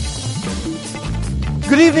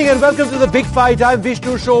Good evening and welcome to The Big Fight. I'm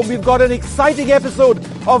Vishnu Shom. We've got an exciting episode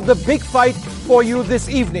of The Big Fight for you this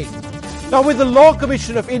evening. Now, with the Law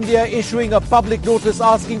Commission of India issuing a public notice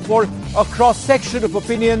asking for a cross-section of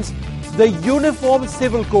opinions, the Uniform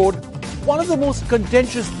Civil Code, one of the most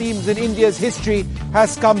contentious themes in India's history,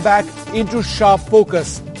 has come back into sharp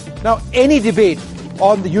focus. Now, any debate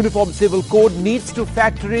on the Uniform Civil Code needs to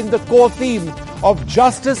factor in the core theme of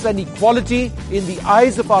justice and equality in the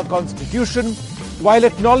eyes of our Constitution, while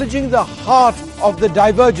acknowledging the heart of the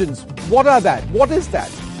divergence. What are that? What is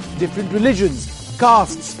that? Different religions,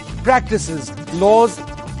 castes, practices, laws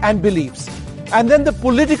and beliefs. And then the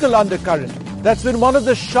political undercurrent. That's been one of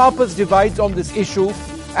the sharpest divides on this issue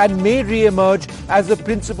and may re-emerge as a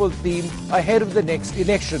principal theme ahead of the next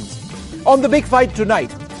elections. On The Big Fight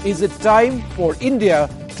tonight, is it time for India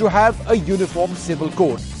to have a uniform civil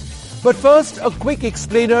code? But first, a quick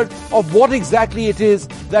explainer of what exactly it is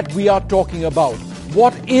that we are talking about.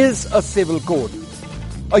 What is a civil code?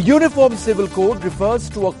 A uniform civil code refers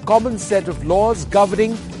to a common set of laws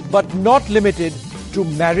governing but not limited to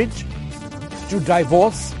marriage, to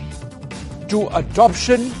divorce, to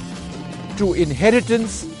adoption, to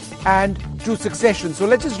inheritance and to succession. So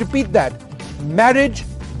let's just repeat that. Marriage,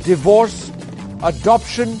 divorce,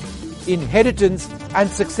 adoption, inheritance and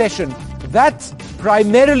succession. That's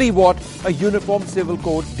primarily what a uniform civil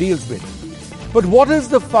code deals with. But what is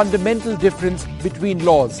the fundamental difference between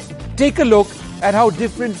laws? Take a look at how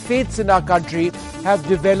different faiths in our country have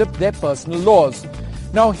developed their personal laws.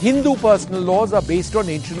 Now, Hindu personal laws are based on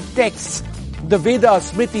ancient texts, the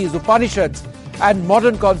Vedas, Smritis, Upanishads, and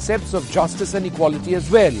modern concepts of justice and equality as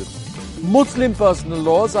well. Muslim personal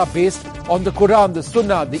laws are based on the Quran, the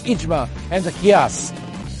Sunnah, the Ijma, and the Qiyas.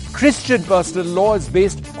 Christian personal law is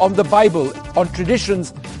based on the Bible, on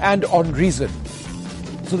traditions, and on reason.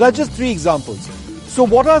 So that's just three examples. So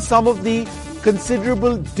what are some of the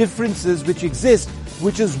considerable differences which exist,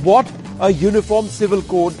 which is what a uniform civil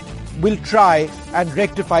code will try and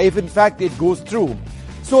rectify if in fact it goes through?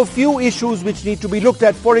 So a few issues which need to be looked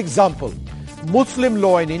at. For example, Muslim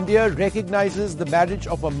law in India recognizes the marriage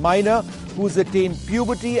of a minor who's attained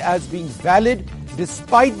puberty as being valid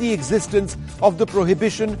despite the existence of the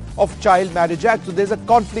Prohibition of Child Marriage Act. So there's a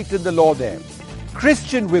conflict in the law there.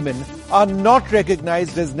 Christian women are not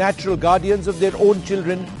recognized as natural guardians of their own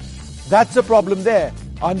children. That's a problem there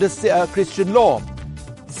under Christian law.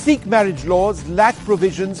 Sikh marriage laws lack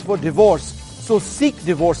provisions for divorce, so Sikh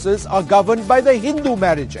divorces are governed by the Hindu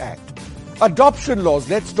Marriage Act. Adoption laws,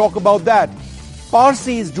 let's talk about that.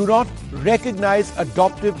 Parsis do not recognize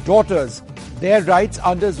adoptive daughters. Their rights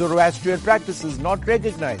under Zoroastrian practices not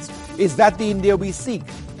recognized. Is that the India we seek?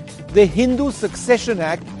 The Hindu Succession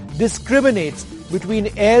Act discriminates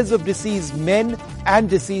between heirs of deceased men and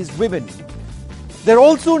deceased women. There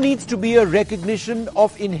also needs to be a recognition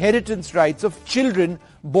of inheritance rights of children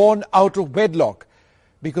born out of wedlock,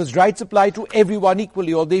 because rights apply to everyone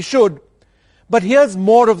equally, or they should. But here's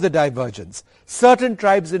more of the divergence. Certain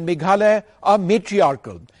tribes in Meghalaya are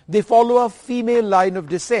matriarchal. They follow a female line of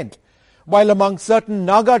descent, while among certain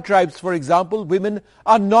Naga tribes, for example, women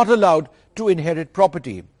are not allowed to inherit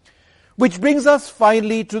property. Which brings us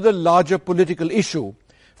finally to the larger political issue.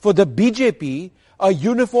 For the BJP, a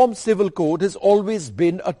uniform civil code has always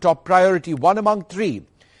been a top priority, one among three.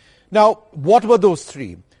 Now, what were those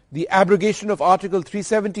three? The abrogation of Article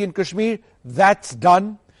 370 in Kashmir, that's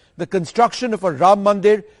done. The construction of a Ram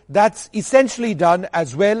Mandir, that's essentially done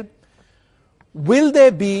as well. Will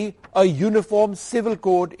there be a uniform civil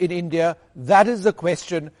code in India? That is the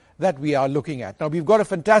question that we are looking at. Now, we've got a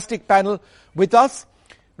fantastic panel with us.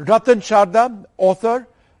 Ratan Sharda, author,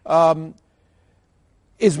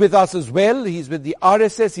 is with us as well. He's with the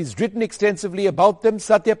RSS. He's written extensively about them.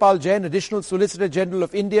 Satyapal Jain, Additional Solicitor General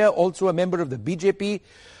of India, also a member of the BJP.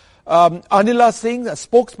 Anila Singh, a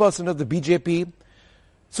spokesperson of the BJP.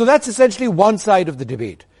 So that's essentially one side of the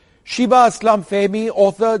debate. Shiba Aslam Fehmi,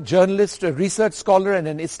 author, journalist, a research scholar and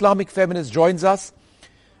an Islamic feminist, joins us.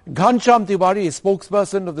 Ghansham Tiwari is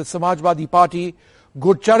spokesperson of the Samajwadi Party.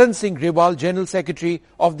 Gurcharan Singh Grewal, General Secretary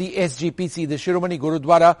of the SGPC, the Shiromani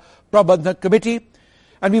Gurudwara Prabandhak Committee.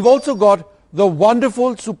 And we've also got the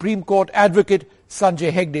wonderful Supreme Court advocate Sanjay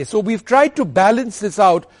Hegde. So we've tried to balance this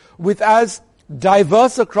out with as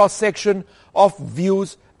diverse a cross-section of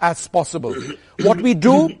views as possible. What we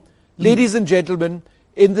do, ladies and gentlemen,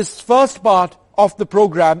 in this first part of the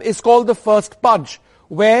program is called the first punch,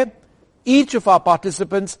 where each of our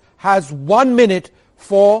participants has 1 minute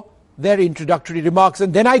for their introductory remarks,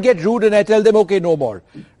 and then I get rude and I tell them, okay, no more,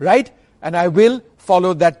 right? And I will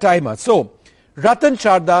follow that timer. So, Ratan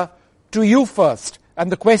Sharda, to you first.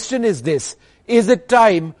 And the question is this: is it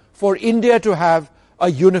time for India to have a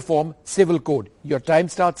uniform civil code. Your time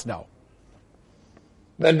starts now.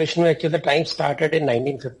 Well, Vishnu, actually the time started in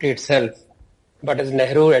 1950 itself. But as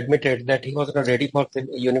Nehru admitted that he was not ready for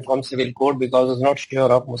uniform civil code because he was not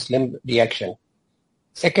sure of Muslim reaction.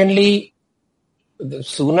 Secondly,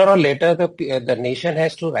 sooner or later the nation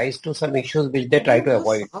has to rise to some issues which they try to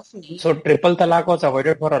avoid. So triple talaq was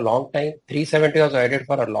avoided for a long time. 370 was avoided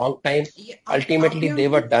for a long time. Ultimately they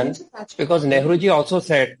were done because Nehruji also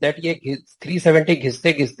said that ye 370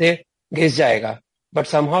 ghiste ghis jayega. But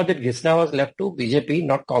somehow that ghisna was left to BJP,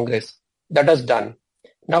 not Congress. That was done.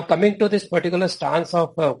 Now coming to this particular stance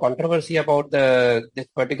of controversy about this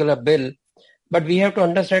particular bill, but we have to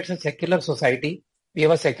understand it's a secular society. We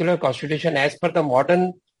have a secular constitution. As per the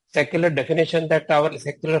modern secular definition that our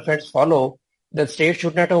secular friends follow, the state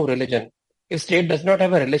should not have religion. If state does not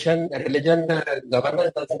have a religion,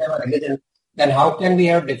 government doesn't have a religion, then how can we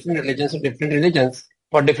have different religions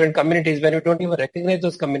for different communities when we don't even recognize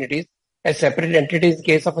those communities as separate entities in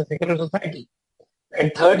case of a secular society?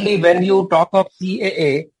 And thirdly, when you talk of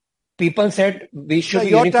CAA, people said we should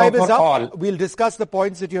be your uniform time is for up. all. We'll discuss the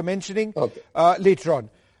points that you're mentioning Okay. later on.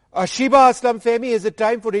 Shiba Aslam Femi, is it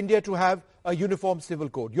time for India to have a uniform civil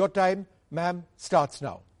code? Your time, ma'am, starts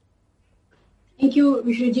now. Thank you,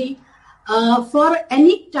 Vishnuji. For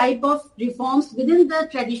any type of reforms within the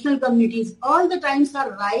traditional communities, all the times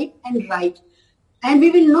are ripe and right. And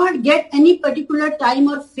we will not get any particular time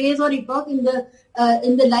or phase or epoch in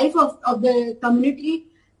the life of the community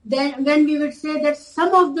then when we would say that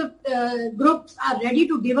some of the groups are ready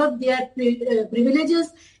to give up their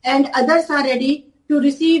privileges and others are ready to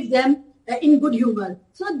receive them in good humor.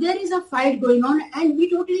 So there is a fight going on and we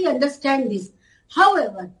totally understand this.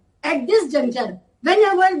 However, at this juncture,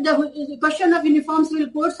 whenever the question of uniform civil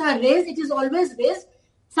codes are raised, it is always raised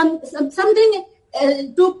something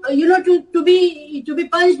to be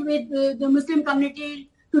punished with the Muslim community,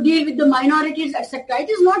 to deal with the minorities, etc. It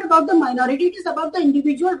is not about the minority, it is about the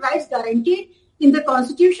individual rights guaranteed in the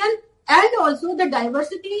constitution and also the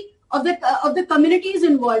diversity of the communities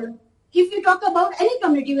involved. If you talk about any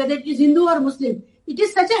community, whether it is Hindu or Muslim, it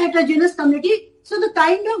is such a heterogeneous community. So the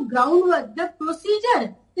kind of groundwork, the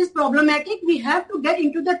procedure is problematic. We have to get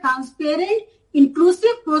into the transparent,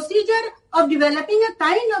 inclusive procedure of developing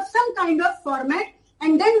some kind of format,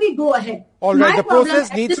 and then we go ahead. All right, the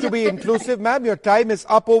process needs to be inclusive, ma'am. Your time is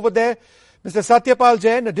up over there. Mr. Satyapal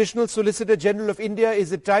Jain, Additional Solicitor General of India,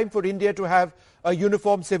 is it time for India to have a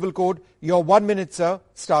uniform civil code? Your 1 minute, sir,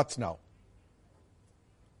 starts now.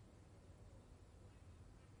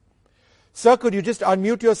 Sir, could you just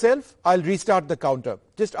unmute yourself? I'll restart the counter.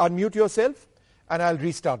 Just unmute yourself and I'll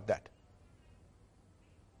restart that.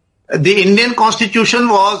 The Indian Constitution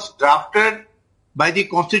was drafted by the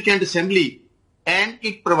Constituent Assembly and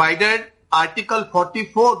it provided Article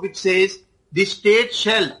 44 which says the state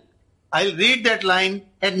shall, I'll read that line,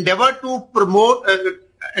 endeavor to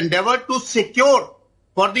secure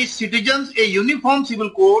for the citizens a uniform civil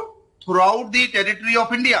code throughout the territory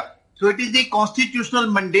of India. So it is the constitutional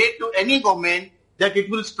mandate to any government that it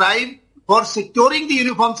will strive for securing the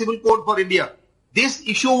uniform civil code for India. This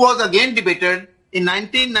issue was again debated in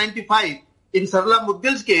 1995 in Sarla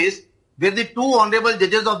Muddil's case, where the two honorable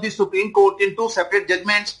judges of the Supreme Court in two separate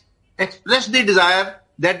judgments expressed the desire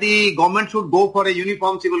that the government should go for a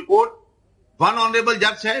uniform civil code. One honorable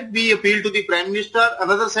judge said, we appeal to the Prime Minister.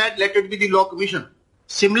 Another said, let it be the Law Commission.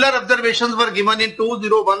 Similar observations were given in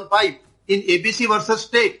 2015 in ABC versus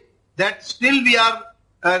State, that still we are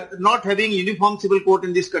not having uniform civil code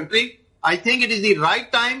in this country. I think it is the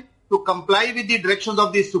right time to comply with the directions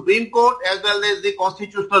of the Supreme Court as well as the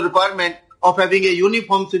constitutional requirement of having a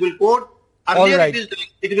uniform civil code. Earlier, all right.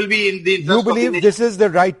 It will be in the interest You believe this is the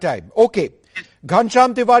right time. Okay.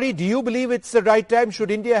 Ghanshyam Tiwari, do you believe it's the right time? Should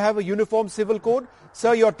India have a uniform civil code?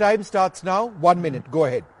 Sir, your time starts now. 1 minute. Go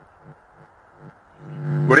ahead.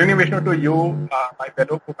 Good evening, Vishnu, to you, my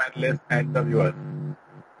fellow co-panelists and the viewers.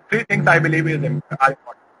 Three things I believe are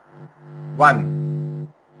important. One,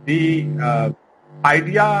 the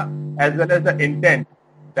idea as well as the intent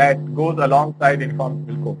that goes alongside uniform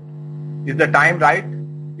civil code. Is the time right?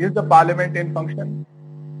 Is the parliament in function?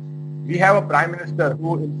 We have a prime minister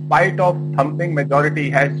who, in spite of thumping majority,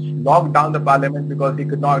 has locked down the parliament because he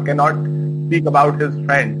cannot speak about his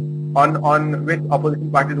friend on which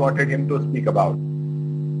opposition parties wanted him to speak about.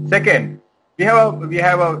 Second, we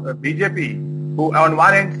have a BJP who on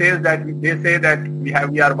one end says that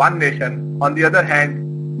we are one nation. On the other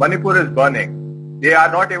hand, Manipur is burning. They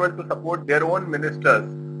are not able to support their own ministers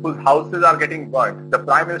whose houses are getting burnt. The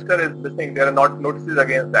Prime Minister is missing. There are not notices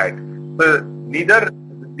against that. So neither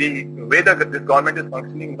the way that this government is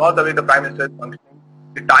functioning nor the way the Prime Minister is functioning,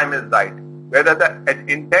 the time is right. Whether the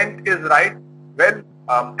intent is right, well,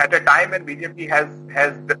 at a time when BJP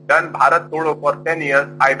has done Bharat Todo for 10 years,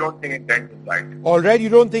 I don't think intent is right. All right, you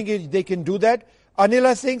don't think they can do that?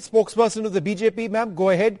 Anila Singh, spokesperson of the BJP, ma'am, go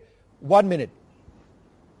ahead. 1 minute.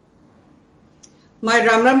 My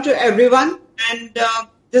ram to everyone. And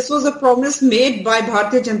this was a promise made by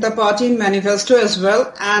Bharatiya Janata Party in manifesto as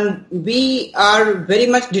well. And we are very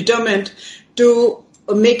much determined to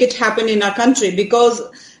make it happen in our country, because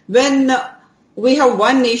when we have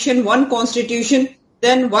one nation, one constitution,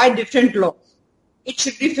 then why different laws? It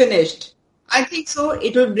should be finished. I think so.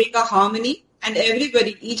 It will bring a harmony, and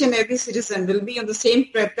everybody, each and every citizen will be on the same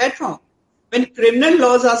platform. When criminal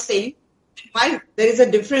laws are same, why there is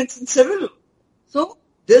a difference in civil law? So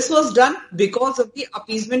this was done because of the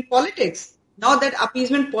appeasement politics. Now that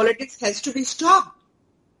appeasement politics has to be stopped,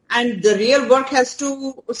 and the real work has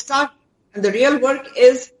to start. And the real work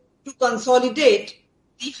is to consolidate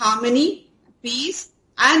the harmony, peace,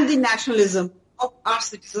 and the nationalism of our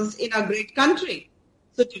citizens in our great country.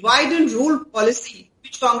 So divide and rule policy,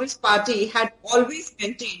 which Congress party had always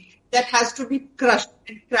maintained, that has to be crushed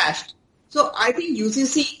and crashed. So I think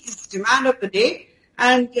UCC is demand of the day,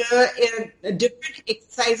 and different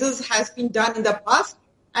exercises has been done in the past,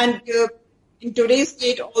 and in today's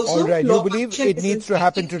state also. All right, you believe it needs to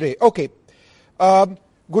happen today. Okay.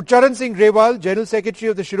 Gurcharan Singh Grewal, General Secretary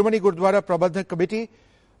of the Shiromani Gurdwara Prabandhak Committee,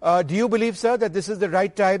 do you believe, sir, that this is the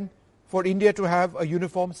right time for India to have a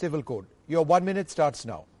uniform civil code? Your 1 minute starts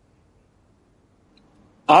now.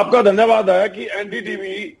 आपका धन्यवाद है कि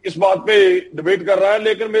NDTV इस बात पे debate कर रहा है,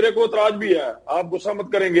 लेकिन मेरे को इतराज भी है, आप गुस्सा मत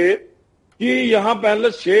करेंगे, कि यहाँ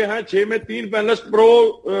पैनलिस्ट 6 हैं, 6 में 3 panelist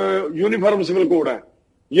pro uniform civil code है।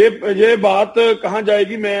 ये बात कहाँ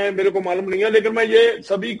जाएगी मेरे को मालूम नहीं है, लेकिन मैं ये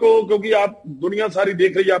सभी को, क्योंकि आप दुनिया सारी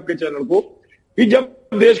देख रही है आपके चैनल को, कि जब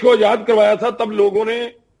देश को आजाद करवाया था तब लोगों ने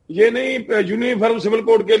ये नहीं यूनिफॉर्म सिविल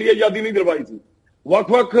कोड के लिए आजादी नहीं दिलवाई थी।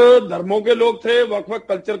 वक धर्मों के लोग थे, वक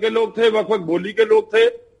कल्चर के लोग थे, वक बोली के लोग थे,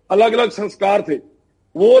 अलग अलग संस्कार थे।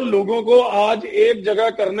 वो लोगों को आज एक जगह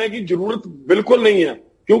करने की जरूरत बिल्कुल नहीं है,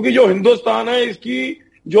 क्योंकि जो हिंदुस्तान है इसकी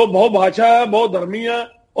जो बहुभाषा है, बहुधर्मी है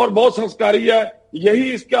और बहुत संस्कारी है,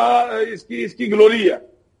 यही इसकी ग्लोरी है।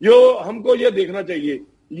 जो हमको ये देखना चाहिए।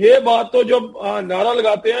 ये बात तो जब नारा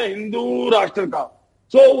लगाते हैं हिंदू राष्ट्र का,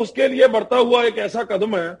 तो उसके लिए बढ़ता हुआ एक ऐसा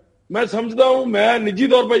कदम है। मैं समझता हूं, मैं निजी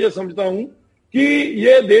तौर पर यह समझता हूं कि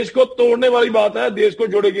ये देश को तोड़ने वाली बात है, देश को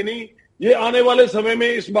जोड़ेगी नहीं। ये आने वाले समय में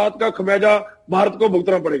इस बात का खमियाजा भारत को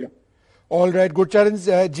भुगतना पड़ेगा। All right, Gurcharan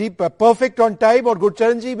ji perfect on time. और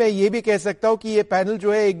गुरचरण जी, मैं ये भी कह सकता हूं कि ये पैनल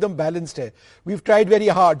जो है एकदम बैलेंस्ड है। We have tried very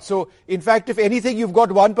hard, so in fact if anything you have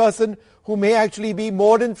got one person who may actually be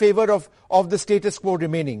more in favor of the status quo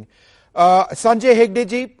remaining. Sanjay Hegde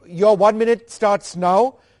ji, your 1 minute starts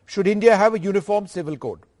now. Should India have a uniform civil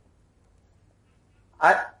code?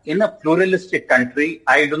 In a pluralistic country,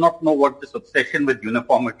 I do not know what this obsession with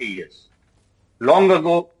uniformity is. Long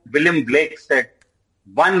ago, William Blake said,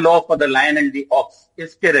 one law for the lion and the ox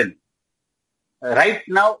is tyranny. Right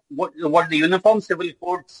now, what the uniform civil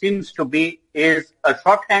code seems to be is a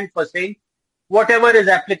shorthand for saying whatever is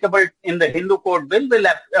applicable in the Hindu code bill will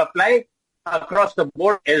apply across the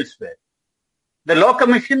board elsewhere. The Law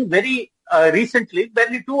Commission very recently,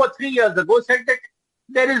 barely 2 or 3 years ago, said that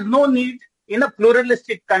there is no need in a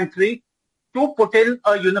pluralistic country to put in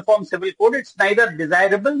a uniform civil code. It's neither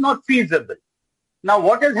desirable nor feasible. Now,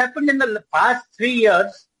 what has happened in the past 3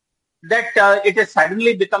 years that it has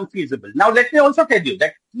suddenly become feasible. Now, let me also tell you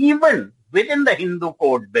that even within the Hindu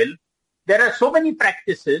code bill, there are so many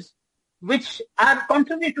practices which are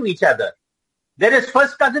contrary to each other. There is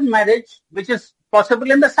first cousin marriage, which is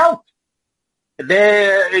possible in the South.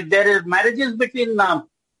 There is marriages between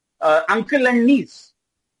uncle and niece.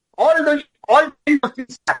 All kinds of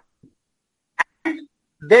things happen. And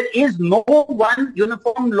there is no one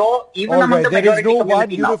uniform law, even among the majority community now. There is no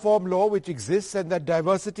one uniform law which exists, and that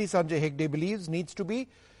diversity, Sanjay Hegde believes, needs to be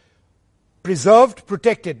preserved,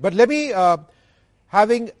 protected. But let me,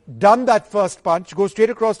 having done that first punch, go straight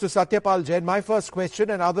across to Satyapal Jain. My first question,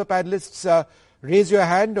 and other panelists raise your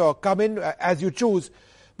hand or come in as you choose.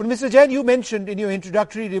 But Mr. Jain, you mentioned in your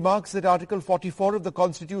introductory remarks that Article 44 of the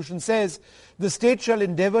Constitution says the state shall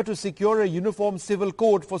endeavour to secure a uniform civil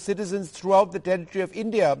code for citizens throughout the territory of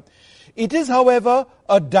India. It is, however,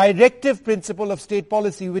 a directive principle of state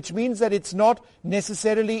policy, which means that it's not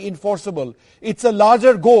necessarily enforceable. It's a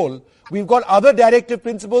larger goal. We've got other directive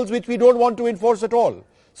principles which we don't want to enforce at all.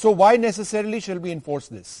 So why necessarily shall we enforce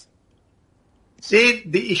this? See,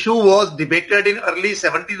 the issue was debated in early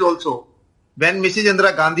 70s also, when Mrs.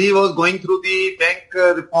 Indira Gandhi was going through the bank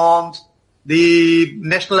reforms, the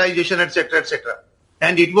nationalization, etc., etc.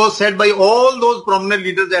 and it was said by all those prominent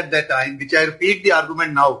leaders at that time, which I repeat the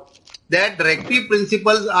argument now, that directive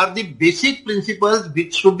principles are the basic principles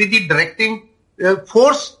which should be the directive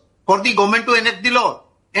force for the government to enact the law.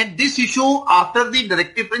 And this issue, after the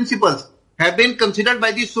directive principles, have been considered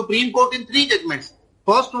by the Supreme Court in 3 judgments.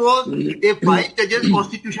 First was a 5 judges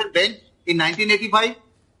constitutional bench in 1985,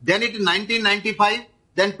 then it in 1995,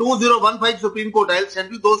 then 2015 Supreme Court. I'll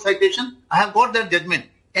send you those citations. I have got that judgment.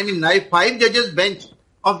 And in 5 judges bench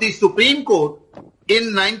of the Supreme Court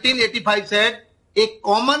in 1985 said, a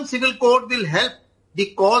common civil code will help the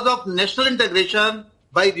cause of national integration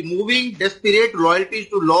by removing desperate loyalties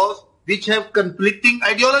to laws which have conflicting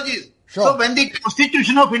ideologies. Sure. So when the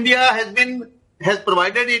Constitution of India has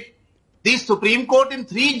provided it, the Supreme Court in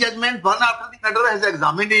 3 judgments, one after the other, has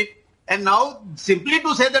examined it. And now simply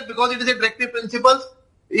to say that because it is a directive principles,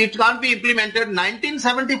 it can't be implemented.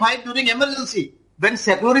 1975 during emergency, when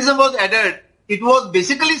secularism was added, it was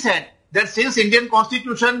basically said that since Indian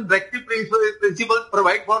Constitution directive principles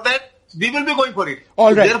provide for that, we will be going for it.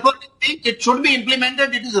 All right. Therefore, I think it should be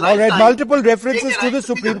implemented. It is right. All right. Time. Multiple references to the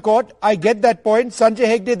Supreme Court. I get that point. Sanjay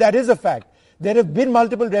Hegde, that is a fact. There have been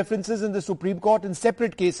multiple references in the Supreme Court in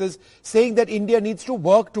separate cases saying that India needs to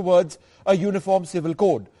work towards a uniform civil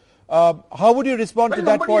code. How would you respond to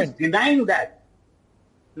that point? Nobody is denying that.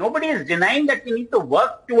 Nobody is denying that we need to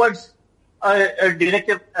work towards a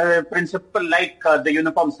directive principle like the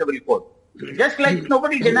Uniform Civil Code. Just like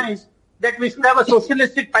nobody denies that we should have a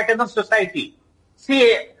socialistic pattern of society.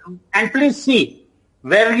 See, and please see,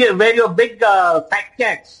 where your big fat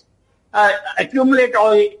cats accumulate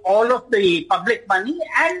all of the public money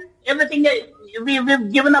and everything,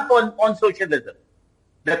 we've given up on socialism.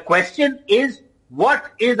 The question is,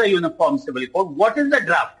 what is a Uniform Civil Code? What is the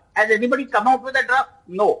draft? Has anybody come out with a draft?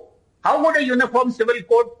 No. How would a Uniform Civil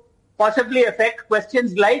Code possibly affect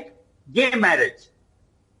questions like gay marriage?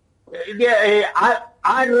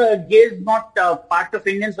 Are gays not part of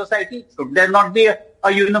Indian society? Should there not be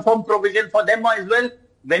a uniform provision for them as well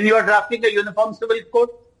when you are drafting a Uniform Civil Code?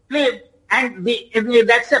 And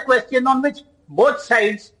that's a question on which both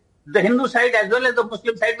sides, the Hindu side as well as the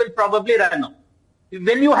Muslim side, will probably run on.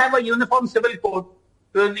 When you have a Uniform Civil Code,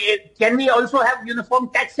 can we also have uniform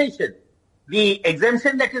taxation? The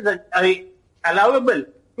exemption that is allowable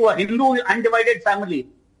to a Hindu undivided family,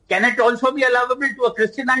 can it also be allowable to a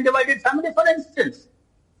Christian undivided family, for instance?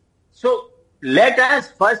 So let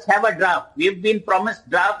us first have a draft. We've been promised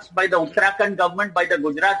drafts by the Uttarakhand government, by the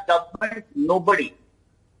Gujarat government, nobody.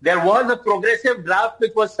 There was a progressive draft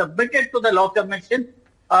which was submitted to the Law Commission,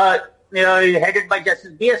 headed by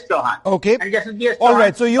Justice B.S. Chauhan. Okay. And Justice B.S. All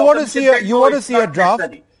right. So you want to see a draft.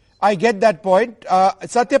 I get that point.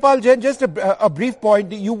 Satyapal Jain, just a brief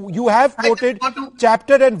point. You have quoted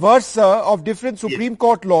chapter and verse of different Supreme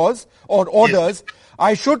Court laws or orders. Yes.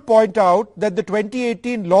 I should point out that the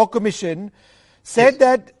 2018 Law Commission said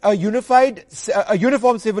that a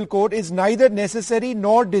uniform civil code is neither necessary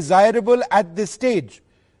nor desirable at this stage.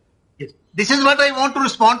 Yes. This is what I want to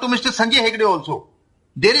respond to Mr. Sanjay Hegde also.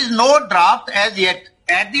 There is no draft as yet.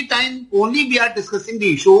 At the time, only we are discussing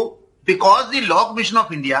the issue because the Law Commission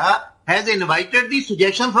of India has invited the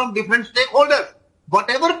suggestion from different stakeholders.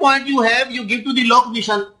 Whatever point you have, you give to the Law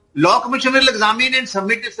Commission. Law Commission will examine and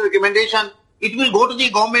submit its recommendation. It will go to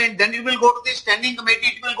the government, then it will go to the standing committee,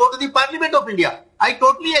 it will go to the Parliament of India. I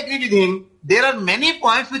totally agree with him. There are many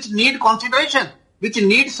points which need consideration, which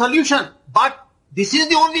need solution. But this is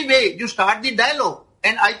the only way you start the dialogue.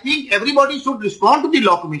 And I think everybody should respond to the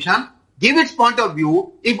Law Commission, give its point of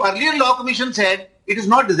view. If earlier Law Commission said it is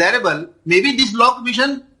not desirable, maybe this Law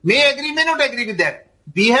Commission may agree, may not agree with that.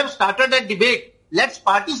 We have started a debate. Let's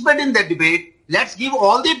participate in that debate. Let's give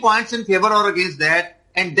all the points in favor or against that.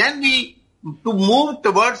 And then to move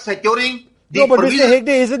towards securing the... No, but Mr. Hegde,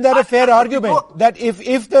 isn't that a fair argument? That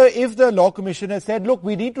if the Law Commission has said, look,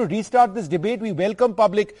 we need to restart this debate, we welcome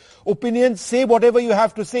public opinion, say whatever you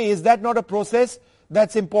have to say, is that not a process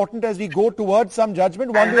that's important as we go towards some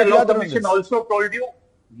judgment? One way or the other. The Law Commission also told you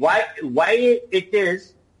why it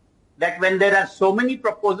is that when there are so many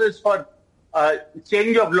proposals for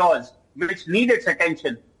change of laws which need its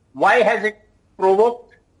attention, why has it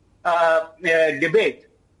provoked debate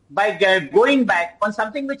by going back on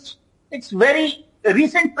something which its very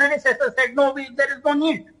recent predecessor said, no, there is no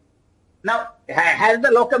need. Now, has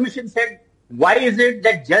the Law Commission said, why is it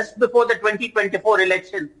that just before the 2024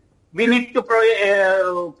 election, we need to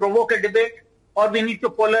provoke a debate or we need to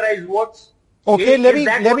polarize votes? Okay, let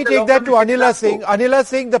me take that to Anila Singh. Anila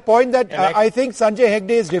Singh, the point that I think Sanjay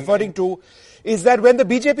Hegde is referring to is that when the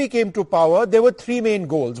BJP came to power, there were three main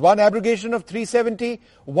goals. One, abrogation of 370,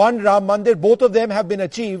 one, Ram Mandir. Both of them have been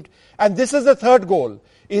achieved. And this is the third goal.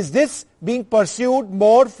 Is this being pursued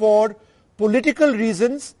more for political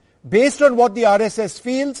reasons, based on what the RSS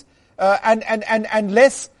feels, and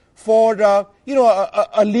less for, a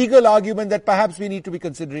legal argument that perhaps we need to be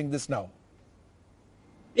considering this now?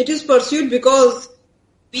 It is pursued because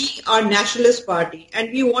we are nationalist party and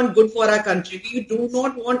we want good for our country. We do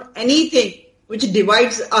not want anything which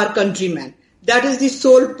divides our countrymen. That is the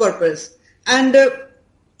sole purpose. And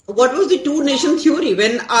what was the two-nation theory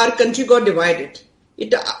when our country got divided?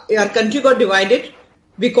 Our country got divided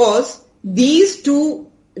because these two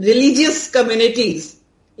religious communities,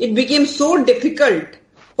 it became so difficult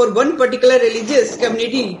for one particular religious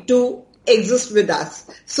community to exist with us.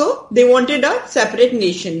 So they wanted a separate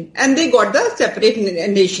nation, and they got the separate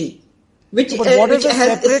nation, which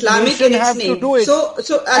has Islamic in its name.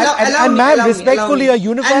 Ma'am, respectfully, a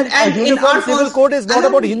uniform civil code is not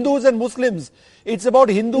about Hindus and Muslims. It's about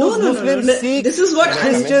Hindus, Muslims, Sikhs, this is what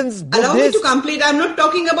Christians, Buddhists. Allow me to complete. I'm not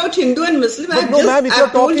talking about Hindu and Muslim. Ma'am, if you're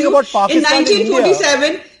talking about Pakistan in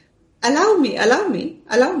 1947, allow me.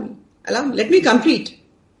 Let me complete.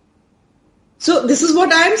 So this is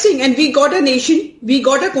what I am saying. And we got a nation, we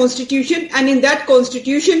got a constitution, and in that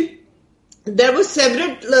constitution, there were several,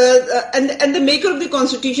 and the maker of the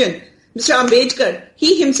constitution, Mr. Ambedkar,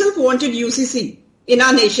 he himself wanted UCC in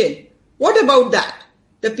our nation. What about that?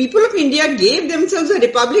 The people of India gave themselves a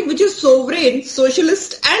republic which is sovereign,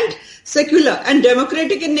 socialist and secular and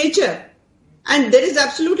democratic in nature. And there is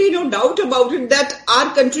absolutely no doubt about it that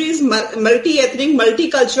our country is multi-ethnic,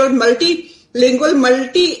 multicultural, multilingual,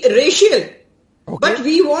 multiracial. Okay. But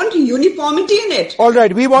we want uniformity in it. All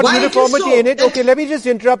right, we want uniformity in it. Okay, let me just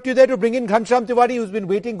interrupt you there to bring in Ghanshyam Tiwari, who's been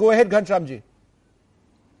waiting. Go ahead, Ghanshyamji.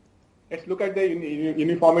 Let's look at the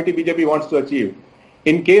uniformity BJP wants to achieve.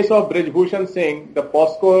 In case of Brij Bhushan Singh, the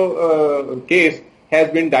POSCO case has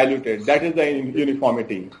been diluted. That is the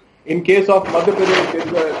uniformity. In case of Madhya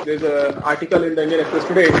Pradesh, there's an article in the Indian Express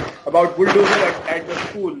today about bulldozer at the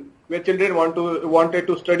school where children wanted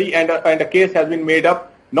to study, and a case has been made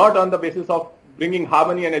up, not on the basis of bringing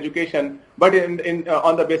harmony and education, but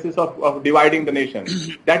on the basis of dividing the nation.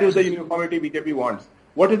 That is the uniformity BJP wants.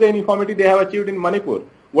 What is the uniformity they have achieved in Manipur?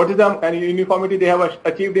 What is the uniformity they have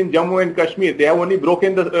achieved in Jammu and Kashmir? They have only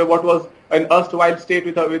broken what was an erstwhile state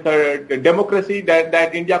with a democracy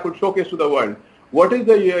that India could showcase to the world. What is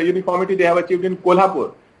the uniformity they have achieved in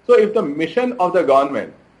Kolhapur? So if the mission of the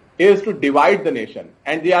government is to divide the nation,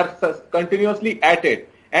 and they are continuously at it,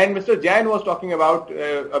 and Mr. Jain was talking about,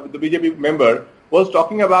 the BJP member was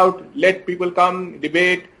talking about, let people come,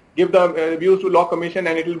 debate, give the views to Law Commission,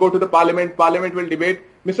 and it will go to the Parliament. Parliament will debate.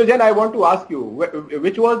 Mr. Jain, I want to ask you,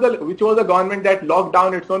 which was the government that locked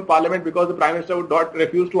down its own Parliament because the Prime Minister would not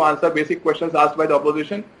refuse to answer basic questions asked by the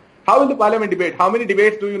opposition? How will the Parliament debate? How many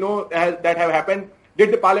debates do you know that have happened?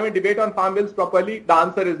 Did the Parliament debate on farm bills properly? The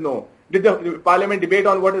answer is no. Did the Parliament debate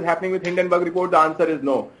on what is happening with Hindenburg report? The answer is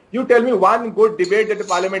no. You tell me one good debate that the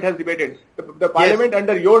Parliament has debated. The Parliament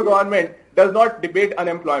under your government does not debate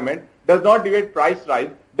unemployment, does not debate price rise,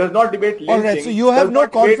 does not debate lynching. All right, so you have no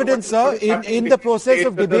confidence, sir, in the process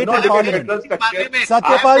of debate in Parliament.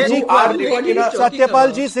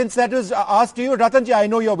 Satyapalji, since that was asked to you, Ratanji, I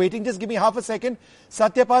know you're waiting. Just give me half a second.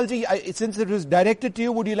 Satyapalji, since it was directed to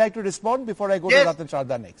you, would you like to respond before I go to Ratan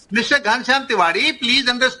Sharda next? Mr. Ghanshyam Tiwari, please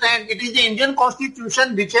understand, it is the Indian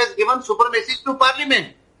Constitution which has given supremacy to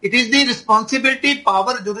Parliament. It is the responsibility,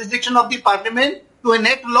 power, jurisdiction of the Parliament to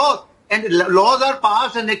enact laws, and laws are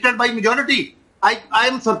passed and enacted by majority. I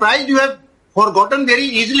am surprised you have forgotten very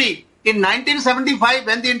easily. In 1975,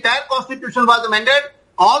 when the entire constitution was amended,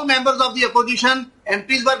 all members of the opposition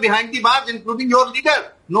MPs were behind the bars, including your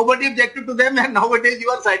leader. Nobody objected to them, and nowadays you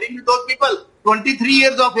are siding with those people. 23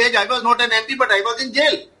 years of age, I was not an MP, but I was in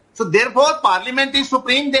jail. So therefore, Parliament is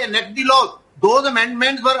supreme, they enact the laws. Those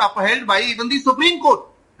amendments were upheld by even the Supreme Court.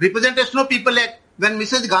 Representation of People Act, when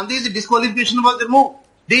Mrs. Gandhi's disqualification was removed.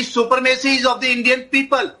 The supremacy is of the Indian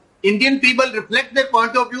people. Indian people reflect their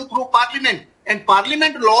point of view through Parliament, and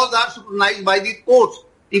Parliament laws are scrutinized by the courts.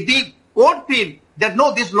 If the court feel that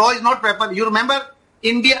no, this law is not proper, you remember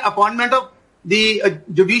India appointment of the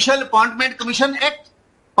Judicial Appointment Commission Act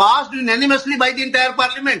passed unanimously by the entire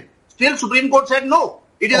Parliament. Still Supreme Court said no,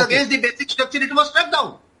 it is against the basic structure, it was struck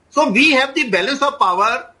down. So we have the balance of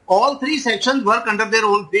power. All three sections work under their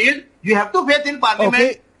own field. You have to faith in Parliament.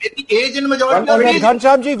 Okay. The age and majority. All right,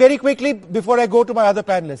 Ghanshyamji, very quickly before I go to my other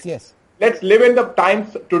panelists. Yes. Let's live in the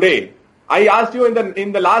times today. I asked you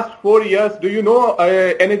in the last 4 years, do you know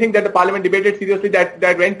anything that the Parliament debated seriously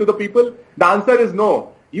that went to the people? The answer is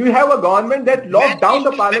no. You have a government that locked down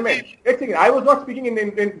the parliament. I was not speaking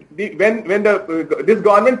when this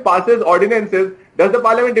government passes ordinances. Does the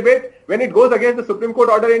parliament debate? When it goes against the Supreme Court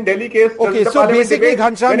order in Delhi case, okay, so basically,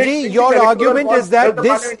 Ghanshyamji, your argument is that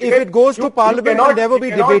this, if it goes to parliament, will never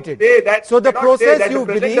be debated. So the process, you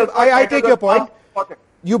believe, I take your point.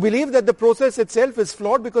 You believe that the process itself is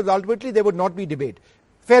flawed because ultimately there would not be debate.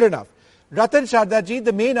 Fair enough. Ratan Shardaji,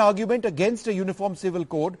 the main argument against a uniform civil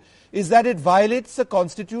code is that it violates the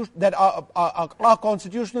constitution, that our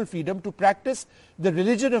constitutional freedom to practice the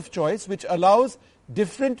religion of choice, which allows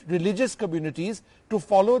different religious communities to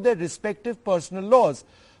follow their respective personal laws.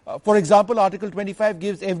 For example, Article 25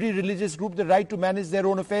 gives every religious group the right to manage their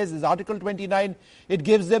own affairs. There's Article 29, it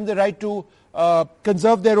gives them the right to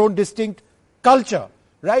conserve their own distinct culture,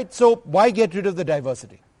 right? So why get rid of the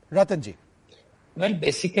diversity? Ratanji. Well,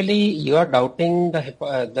 basically, you are doubting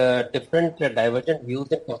the different divergent views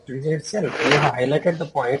in the Constitution itself. You have highlighted the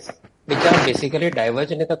points which are basically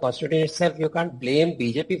divergent in the Constitution itself. You can't blame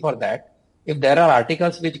BJP for that. If there are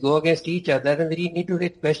articles which go against each other, then we need to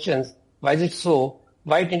raise questions. Why is it so?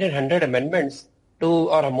 Why it needed 100 amendments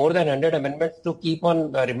or more than 100 amendments to keep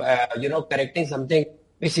on, correcting something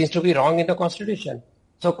which seems to be wrong in the Constitution?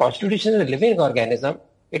 So, Constitution is a living organism.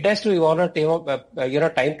 It has to evolve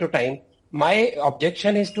time to time. My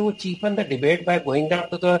objection is to cheapen the debate by going down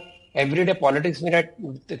to the everyday politics without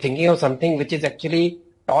thinking of something which is actually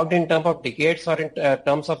talked in terms of decades or in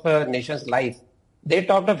terms of a nation's life. They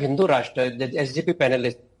talked of Hindu Rashtra, the SGP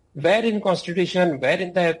panelists. Where in Constitution, where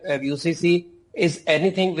in the UCC is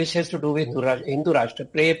anything which has to do with Hindu Rashtra?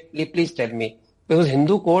 Please tell me. Because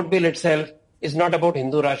Hindu Code Bill itself is not about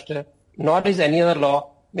Hindu Rashtra, nor is any other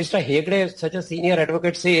law. Mr. Hegde, such a senior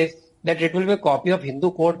advocate, says that it will be a copy of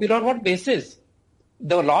Hindu Code Bill. On what basis?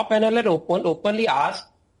 The law panel had openly asked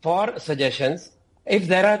for suggestions. If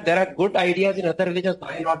there are good ideas in other religions,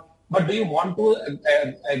 why not? But do you want to,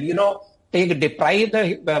 deprive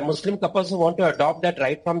the Muslim couples who want to adopt that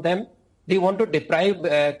right from them? Do you want to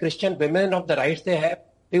deprive Christian women of the rights they have?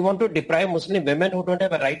 Do you want to deprive Muslim women who don't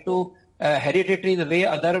have a right to hereditary the way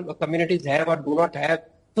other communities have or do not have?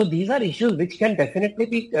 So these are issues which can definitely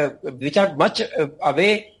be, which are much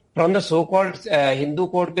away from the so-called Hindu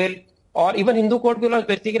Code Bill, or even Hindu Code Bill was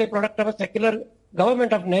basically a product of a secular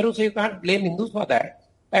government of Nehru, so you can't blame Hindus for that.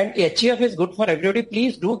 And HEF is good for everybody.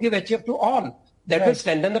 Please do give HEF to all. That will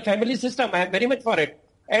strengthen the family system. I am very much for it.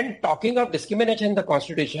 And talking of discrimination in the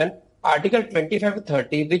Constitution, Article 25 to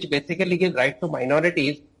 30, which basically gives right to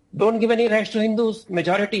minorities, don't give any rights to Hindus,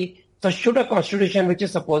 majority. So should a Constitution which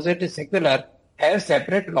is supposedly secular have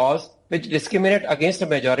separate laws which discriminate against a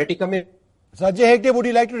majority community? Sanjay Hegde, would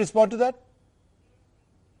you like to respond to that?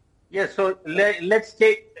 Yes, so let's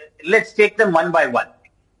take them one by one.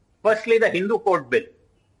 Firstly, the Hindu Code Bill.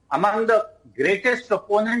 Among the greatest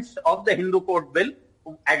opponents of the Hindu Code Bill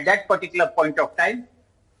at that particular point of time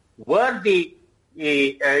were the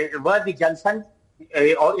Jansangh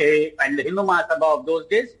and the Hindu Mahasabha of those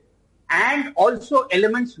days, and also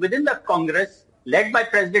elements within the Congress led by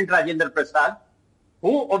President Rajendra Prasad,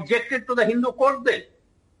 who objected to the Hindu Code Bill.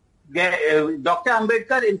 Dr.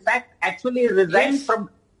 Ambedkar, in fact, actually resigned from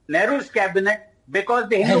Nehru's cabinet because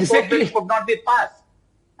the Hindu Code Bill could not be passed.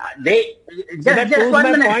 Just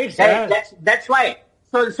 1 minute. That's why.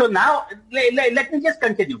 So now, let me just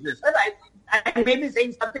continue. Sir, I may be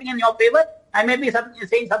saying something in your favor. I may be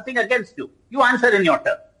saying something against you. You answer in your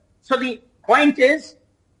turn. So the point is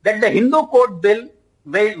that the Hindu Code Bill,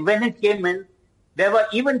 when it came in, there were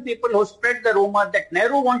even people who spread the rumor that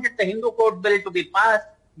Nehru wanted the Hindu Code Bill to be passed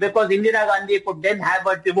because Indira Gandhi could then have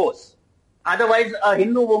a divorce. Otherwise, a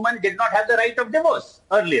Hindu woman did not have the right of divorce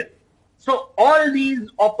earlier. So all these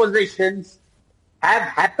oppositions have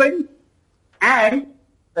happened, and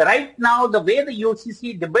right now the way the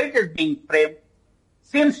UCC debate is being framed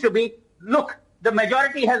seems to be, look, the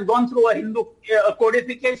majority has gone through a Hindu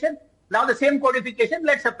codification. Now the same codification,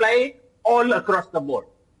 let's apply it all across the board.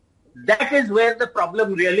 That is where the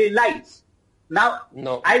problem really lies. Now,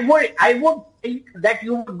 no. I would think that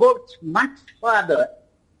you would go much further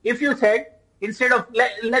if you said, instead of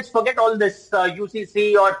let's forget all this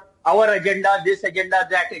UCC or our agenda, this agenda,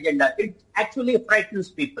 that agenda, it actually frightens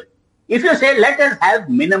people. If you say, let us have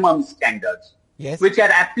minimum standards, which are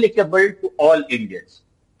applicable to all Indians,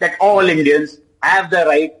 that all Indians have the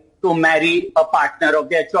right to marry a partner of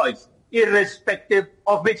their choice, irrespective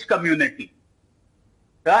of which community.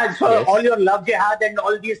 So all your love jihad and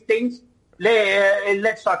all these things,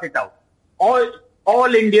 let's sort it out.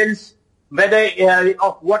 All Indians, whether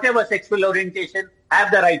of whatever sexual orientation,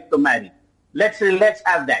 have the right to marry. Let's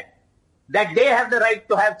have that. That they have the right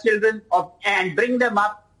to have children and bring them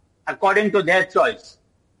up according to their choice.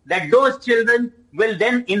 that those children will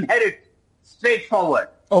then inherit straightforward.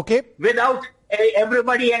 Okay. Without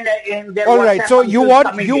everybody and their all right. So you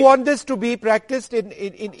want this to be practiced in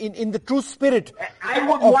the true spirit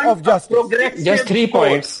of justice. Just 3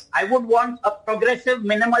 points. I would want a progressive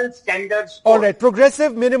minimal standards. All right.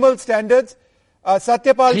 Progressive minimal standards.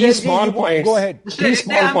 Satyapal, 3 small points. Go ahead. 3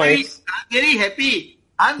 small points. I'm very happy.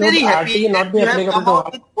 I'm very happy that you have come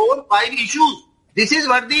up with 4 or 5 issues. This is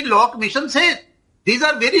what the Law Commission says. These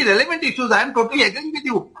are very relevant issues. I am totally agreeing with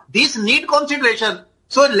you. These need consideration.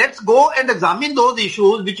 So let's go and examine those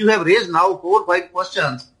issues which you have raised now, 4 or 5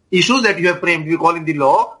 questions, issues that you have framed, you call in the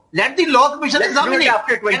law. Let the Law Commission examine it.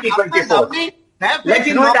 After 2024. Let's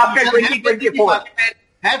do it after 2024.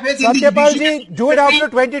 Satyapalji, do it after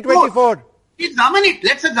 2024. Examine it.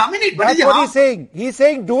 Let's examine it. That's what he's saying. He's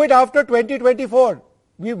saying do it after 2024.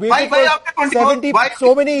 We waited for 70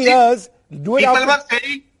 so many years. Do it after. People were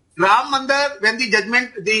saying Ram Mandir, when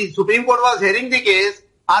the Supreme Court was hearing the case,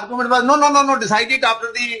 argument was no, decide it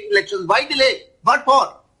after the elections. Why delay? What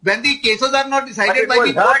for? When the cases are not decided by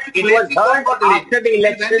the court, it was heard after the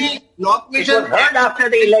election. It was heard after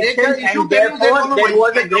the election, and therefore there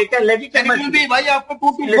was a greater legitimacy. And it will be why after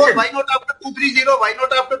 224, why not after 230, why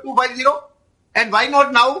not after 250, and why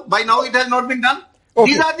not now? By now it has not been done.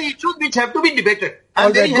 Okay. These are the issues which have to be debated.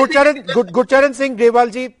 All right. Gurcharan Singh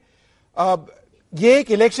Grewal जी, ये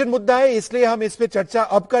एक election मुद्दा है, इसलिए हम इस पे चर्चा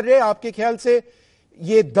अब कर रहे हैं. आपके ख्याल से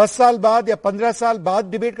ये 10 साल बाद या 15 साल बाद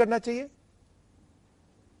डिबेट करना चाहिए?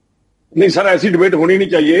 नहीं सर, ऐसी डिबेट होनी नहीं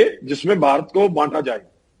चाहिए जिसमें भारत को बांटा जाए.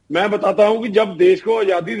 मैं बताता हूं कि जब देश को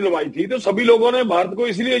आजादी दिलवाई थी तो सभी लोगों ने भारत को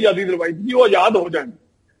इसलिए आजादी दिलवाई थी कि वो आजाद हो जाएंगे.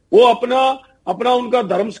 वो अपना उनका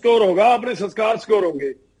धर्म सिक्योर होगा, अपने संस्कार सिक्योर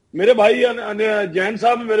होंगे. मेरे भाई जैन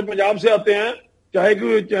साहब मेरे पंजाब से आते हैं, चाहे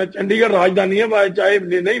चंडीगढ़ राजधानी है, चाहे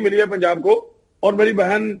नहीं मिली है पंजाब को, और मेरी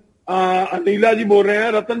बहन अनिला जी बोल रहे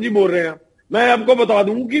हैं, रतन जी बोल रहे हैं. मैं आपको बता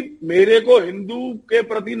दूं कि मेरे को हिंदू के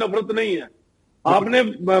प्रति नफरत नहीं है. आपने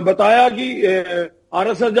बताया कि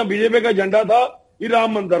आरएसएस जब बीजेपी का झंडा था कि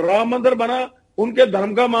राम मंदिर बना, उनके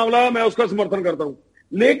धर्म का मामला है, मैं उसका समर्थन करता हूं.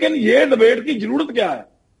 लेकिन ये डिबेट की जरूरत क्या है?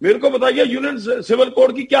 मेरे को बताइए, यूनियन सिविल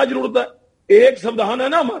कोड की क्या जरूरत है? एक संविधान है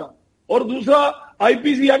ना हमारा, और दूसरा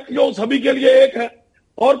आईपीसी एक्ट जो सभी के लिए एक है,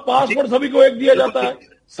 और पासपोर्ट सभी को एक दिया जाता है,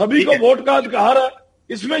 सभी को वोट का अधिकार है.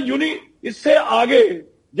 इसमें इससे आगे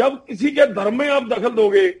जब किसी के धर्म में आप दखल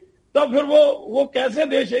दोगे तब फिर वो कैसे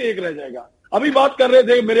देश एक रह जाएगा? अभी बात कर रहे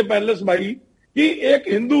थे मेरे पैनलिस्ट भाई कि एक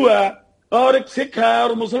हिंदू है और एक सिख है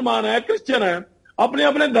और मुसलमान है, क्रिश्चियन है, अपने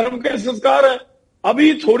अपने धर्म के संस्कार है.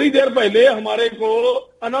 अभी थोड़ी देर पहले हमारे को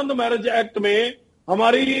आनंद मैरिज एक्ट में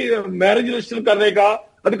हमारी मैरिज रजिस्टर करने का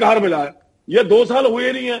अधिकार मिला है. ये 2 साल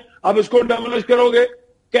हुए नहीं है, अब इसको डेमोलिश करोगे,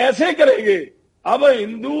 कैसे करेंगे? अब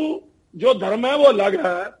हिंदू जो धर्म है वो अलग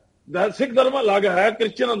है, सिख धर्म अलग है,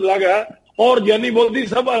 क्रिश्चियन अलग है, और जैनी बौद्धी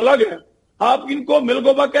सब अलग है. आप इनको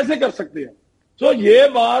मिलगोबा कैसे कर सकते हैं? तो ये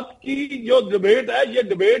बात की जो डिबेट है, ये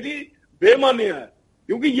डिबेट ही बेमानी है,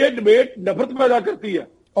 क्योंकि ये डिबेट नफरत पैदा करती है.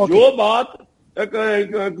 जो बात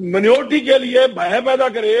माइनॉरिटी के लिए भय पैदा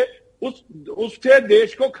करे, उससे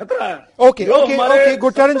देश को खतरा है. Okay,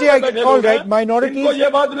 Gurcharan ji, all right. Minorities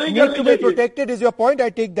need to be protected is your point. I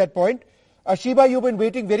take that point. Shiba, you've been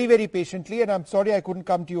waiting very, very patiently, and I'm sorry I couldn't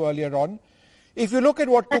come to you earlier on. If you look at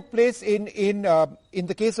what took place in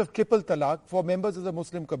the case of triple talaq for members of the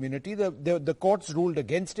Muslim community, the courts ruled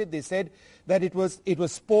against it. They said that it was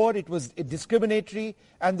poor, it was discriminatory,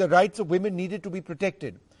 and the rights of women needed to be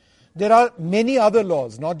protected. There are many other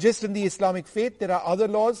laws, not just in the Islamic faith. There are other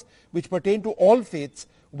laws which pertain to all faiths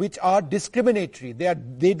which are discriminatory.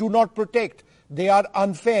 They do not protect. They are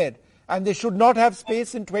unfair, and they should not have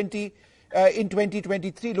space in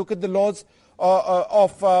 2023. Look at the laws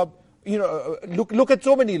look at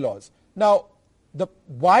so many laws. Now,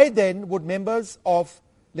 why then would members of,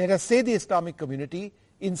 let us say, the Islamic community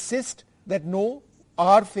insist that no,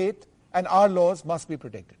 our faith and our laws must be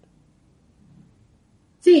protected?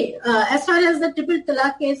 See, as far as the triple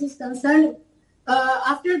talaq case is concerned,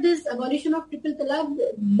 after this abolition of triple talaq,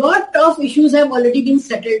 lot of issues have already been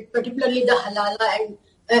settled, particularly the halala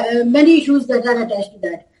and many issues that are attached to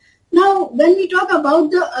that. Now, when we talk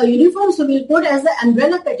about the Uniform Civil Code as the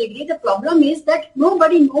umbrella category, the problem is that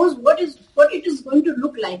nobody knows what it is going to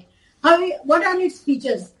look like. What are its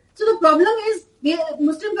features? So the problem is the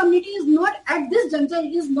Muslim community is not, at this juncture,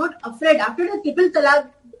 it is not afraid. After the triple talaq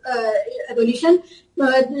abolition,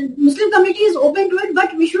 the Muslim community is open to it,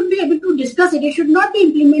 but we should be able to discuss it. It should not be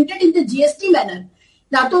implemented in the GST manner,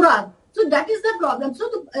 Ratorad. So that is the problem.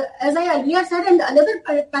 So as I earlier said, and another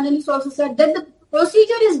panelist also said, that the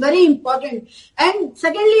procedure is very important. And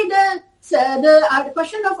secondly, the the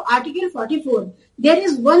question of Article 44, there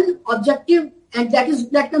is one objective, and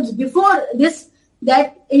that comes before this,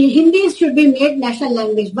 that Hindi should be made national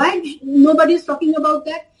language. Why nobody is talking about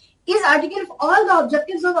that? Is all the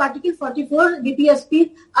objectives of Article 44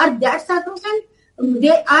 BPSP are that sacrosanct?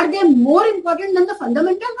 Are they more important than the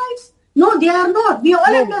fundamental rights? No, they are not. We all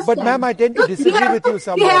understand. But ma'am, I tend to disagree with you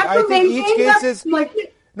somewhat. I think each case is...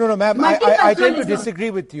 No, ma'am, I tend to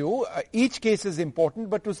disagree with you. Each case is important,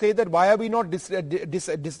 but to say that why are we not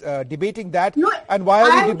debating that, and why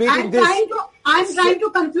are we debating this? I'm trying to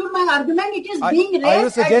conclude my argument. It is being raised. Are you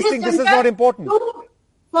suggesting this is not important?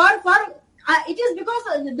 It is because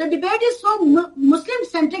the debate is so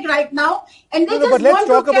Muslim-centric right now, and they but let's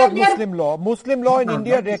talk about Muslim law. Muslim law in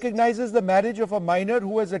India recognizes the marriage of a minor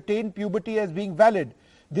who has attained puberty as being valid.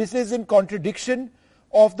 This is in contradiction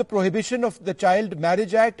of the Prohibition of the Child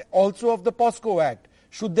Marriage Act, also of the POSCO Act.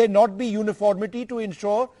 Should there not be uniformity to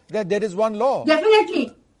ensure that there is one law?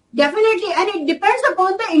 Definitely, and it depends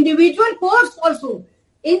upon the individual courts also.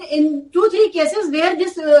 In 2-3 cases where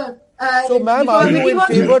this... so ma'am, are you in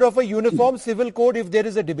favor of a uniform civil code if there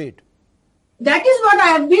is a debate? That is what I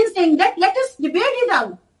have been saying, that let us debate it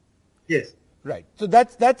out. Yes. Right. So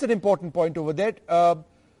that's an important point over there.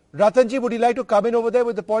 Ratanji, would you like to come in over there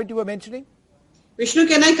with the point you were mentioning? Vishnu,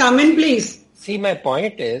 can I come in, please? See, my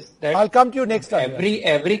point is that I'll come to you next time.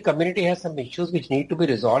 Every community has some issues which need to be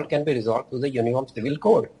resolved, can be resolved through the Uniform Civil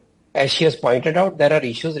Code. As she has pointed out, there are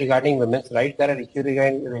issues regarding women's rights, there are issues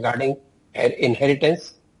regarding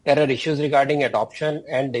inheritance, there are issues regarding adoption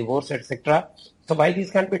and divorce, etc. So why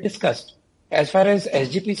these can't be discussed? As far as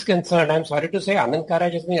SGP is concerned, I'm sorry to say Anand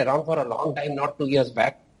Karaj has been around for a long time, not 2 years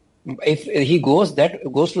back. If he goes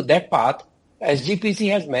to that path,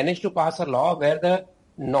 SGPC has managed to pass a law where the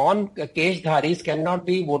non-caste dharis cannot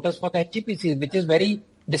be voters for the SGPC, which is very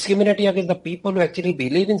discriminatory against the people who actually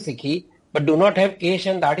believe in Sikhi but do not have caste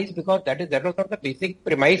and dharis, because that was not the basic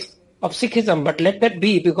premise of Sikhism. But let that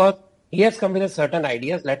be, because he has come with certain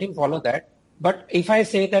ideas, let him follow that. But if I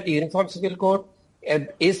say that Uniform Civil Code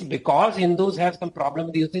is because Hindus have some problem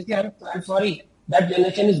with UCC, I'm sorry, that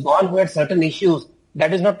generation is gone who had certain issues.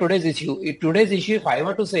 That is not today's issue. Today's issue, if I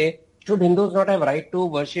were to say, should Hindus not have right to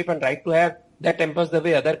worship and right to have their temples the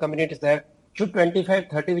way other communities have? Should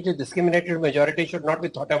 25-30, which is discriminated majority, should not be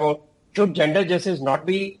thought about? Should gender justice not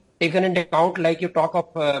be taken into account, like you talk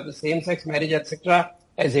of same-sex marriage, etc.,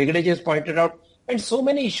 as Hegde has pointed out? And so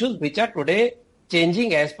many issues which are today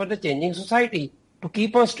changing as per the changing society. To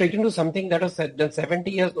keep on sticking to something that was done 70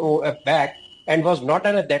 years back and was not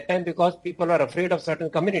done at that time because people are afraid of certain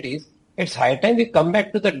communities, it's high time we come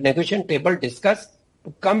back to the negotiation table, discuss,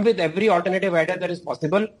 come with every alternative idea that is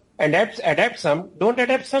possible, and adapt some, don't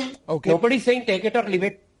adapt some. Okay. Nobody's saying take it or leave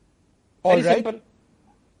it. All Very right. simple.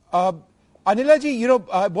 Anilaji,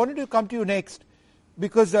 I wanted to come to you next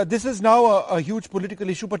because this is now a huge political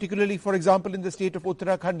issue, particularly, for example, in the state of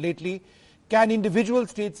Uttarakhand lately. Can individual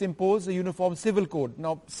states impose a uniform civil code?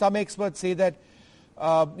 Now, some experts say that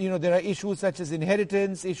there are issues such as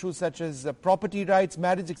inheritance, issues such as property rights,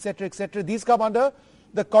 marriage, etc., etc. These come under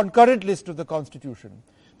the concurrent list of the Constitution.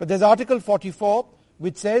 But there's Article 44,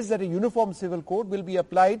 which says that a uniform civil code will be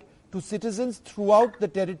applied to citizens throughout the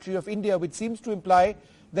territory of India, which seems to imply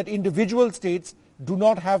that individual states do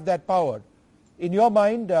not have that power. In your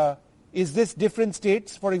mind, is this different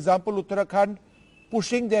states, for example, Uttarakhand,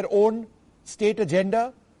 pushing their own state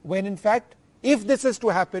agenda, when in fact, if this is to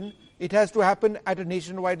happen, it has to happen at a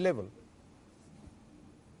nationwide level?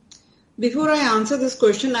 Before I answer this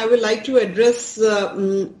question, I would like to address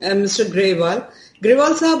Mr. Grewal.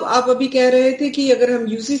 Grewal साहब, आप अभी कह रहे थे कि अगर हम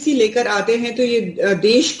UCC लेकर आते हैं तो ये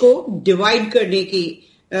देश को डिवाइड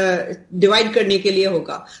करने के लिए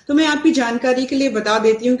होगा। तो मैं आपकी जानकारी के लिए बता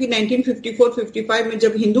देती हूँ कि 1954-55 में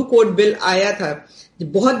जब हिंदू कोड बिल आया था,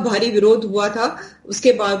 बहुत भारी विरोध हुआ था।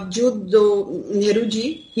 उसके बावजूद जो नेहरू जी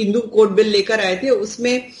हिंदू कोड बिल लेकर आए थे,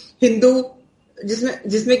 उसमें हिंदू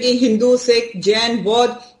जिसमें कि हिंदू, सिख, जैन,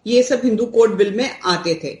 बौद्ध, ये सब हिंदू कोड बिल में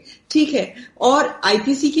आते थे, ठीक है। और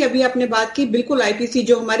आईपीसी की अभी आपने बात की, बिल्कुल आईपीसी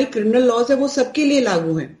जो हमारे क्रिमिनल लॉज है वो सबके लिए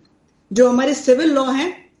लागू हैं, जो हमारे सिविल लॉ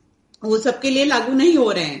हैं वो सबके लिए लागू नहीं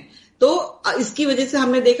हो रहे हैं। तो इसकी वजह से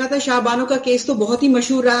हमने देखा था शाहबानो का केस तो बहुत ही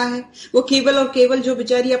मशहूर रहा है। वो केवल और केवल जो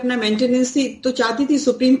बेचारी अपना मेंटेनेंस थी तो चाहती थी,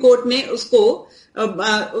 सुप्रीम कोर्ट ने उसको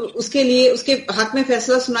उसके लिए उसके हक में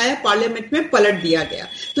फैसला सुनाया, पार्लियामेंट में पलट दिया गया।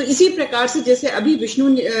 तो इसी प्रकार से जैसे अभी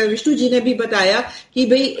विष्णु जी ने भी बताया कि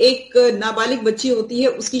भाई एक नाबालिग बच्ची होती है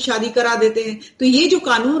उसकी शादी करा देते हैं, तो ये जो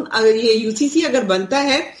कानून ये यूसीसी अगर बनता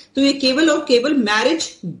है तो ये केवल और केवल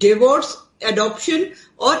मैरिज, डिवोर्स, एडॉप्शन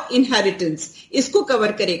और इनहेरिटेंस, इसको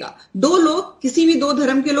कवर करेगा। दो लोग, किसी भी दो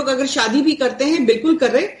धर्म के लोग अगर शादी भी करते हैं, बिल्कुल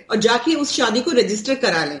कर रहे, और जाके उस शादी को रजिस्टर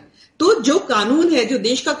करा लें, तो जो कानून है, जो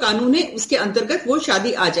देश का कानून है, उसके अंतर्गत वो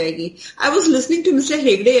शादी आ जाएगी। I was listening to mister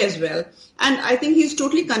Hegde as well, and I think he's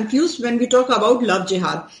totally confused when we talk about love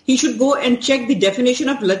jihad. He should go and check the definition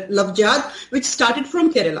of love jihad, which started from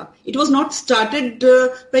Kerala. It was not started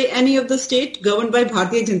by any of the state governed by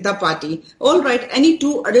Bharatiya Janata Party. All right, any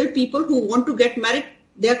two adult people who want to get married,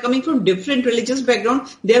 they are coming from different religious background,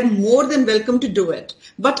 they are more than welcome to do it.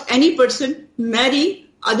 But any person marry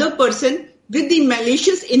other person with the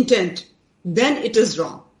malicious intent, then it is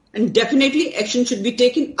wrong. And definitely action should be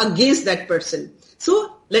taken against that person. So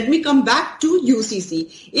let me come back to UCC.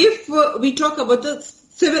 If we talk about the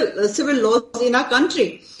civil laws in our country,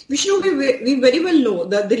 Vishnu, we very well know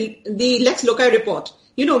that the Lex Loci report,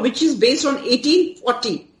 which is based on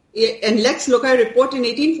 1840. And Lex Loci report in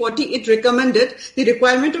 1840, it recommended the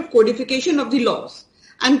requirement of codification of the laws,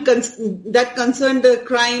 and that concerned the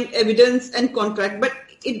crime, evidence, and contract. But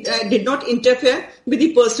it did not interfere with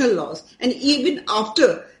the personal laws. And even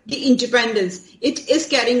after the independence, it is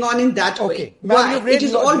carrying on in that way. Why? It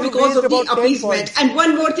is all because of the appeasement. And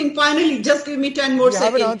one more thing, finally, just give me 10 more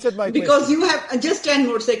seconds. You haven't answered my because question. You have just 10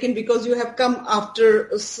 more seconds, because you have come after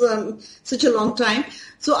such a long time.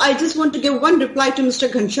 So I just want to give one reply to Mr.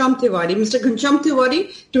 Ghanshyam Tiwari. Mr. Ghanshyam Tiwari,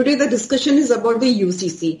 today the discussion is about the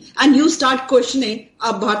UCC, and you start questioning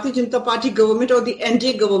our Bharatiya Janata Party government or the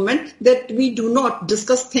NDA government that we do not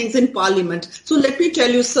discuss things in parliament. So let me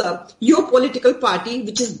tell you, sir, your political party,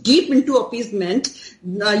 which is deep into appeasement,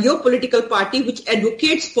 your political party which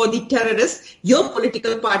advocates for the terrorists, your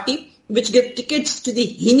political party which give tickets to the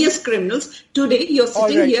heinous criminals, today you're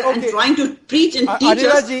sitting here and trying to preach and teach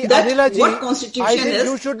us that what constitution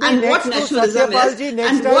is and what nationalism is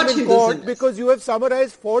and what Hinduism is. Because you have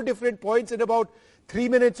summarized 4 different points in about 3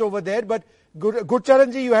 minutes over there. But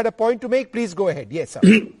Gurcharan ji, you had a point to make. Please go ahead. Yes, sir.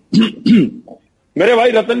 मेरे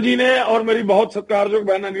भाई रतन जी ने और मेरी बहुत सत्कारजोग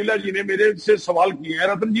बहन अनिला जी ने मेरे से सवाल किए हैं।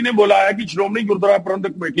 रतन जी ने बोला है कि श्रोमणी गुरुद्वारा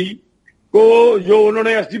प्रबंधक कमेटी को जो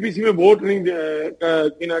उन्होंने एसजीपीसी में वोट नहीं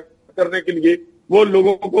करने के लिए वो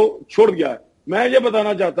लोगों को छोड़ दिया है। मैं ये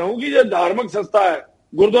बताना चाहता हूं कि ये धार्मिक संस्था है,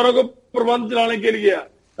 गुरुद्वारा को प्रबंध चलाने के लिए है।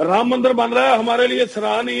 राम मंदिर बन रहा है, हमारे लिए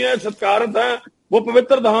सराहनीय है, सत्कारत है, वो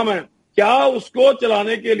पवित्र धाम है। क्या उसको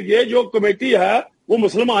चलाने के लिए जो कमेटी है वो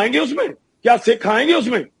मुस्लिम आएंगे उसमें? क्या सिख आएंगे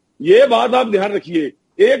उसमें? ये बात आप ध्यान रखिए।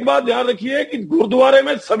 एक बात ध्यान रखिए कि गुरुद्वारे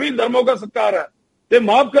में सभी धर्मों का सत्कार है। तो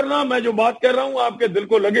माफ करना, मैं जो बात कह रहा हूं आपके दिल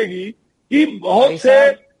को लगेगी कि बहुत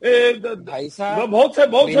से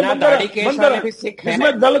मंदिर है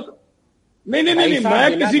जिसमें दलित नहीं,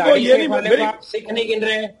 मैं किसी को ये नहीं, सिख नहीं गिन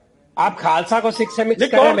रहे। आप खालसा को सिख से मिक्स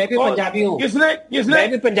कर रहे हैं। मैं भी पंजाबी हूँ, मैं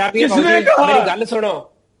भी पंजाबी हूँ। मेरी गल सुनो,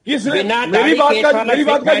 मेरी बात का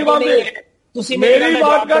जवाब दे, मेरी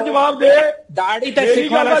बात का जवाब दे। दाढ़ी तक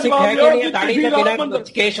सिख वाला सिख है कि नहीं? दाढ़ी तक बिना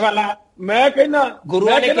केश वाला। मैं कहना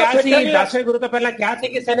गुरुओं ने क्या सी 10वें गुरु तो पहले क्या थे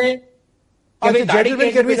किसी ने?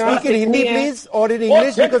 Gentlemen, can we speak in Hindi, please, or in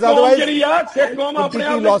English, because otherwise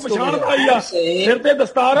completely lost over here.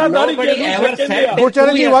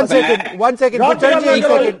 Gurcharan ji, one second.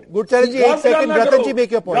 Gurcharan ji, एक second. Ratan ji,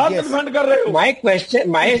 make your point. Yes.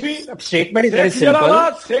 My statement is very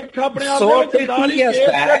simple. So 50 years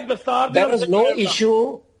back, there was no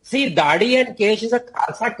issue. See, Dadi and Kesh is a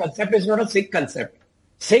Khalsa concept, it's not a Sikh concept.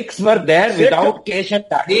 Sikhs were there without Kesh and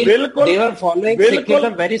Dadi. They were following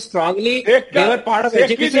Sikhism very strongly. They were part of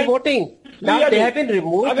HPC voting. Now they have been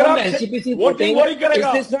removed from the HPC voting. Is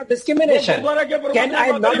this not discrimination? Can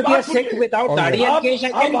I not be a Sikh without Dadi and Kesh?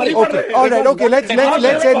 I can be. Okay, all right, okay. Let's end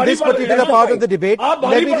this particular part of the debate.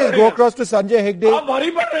 Let me just go across to Sanjay Hegde.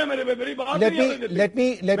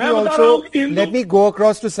 Let me go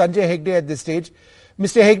across to Sanjay Hegde at this stage.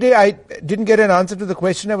 Mr. Hegde, I didn't get an answer to the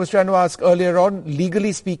question I was trying to ask earlier on.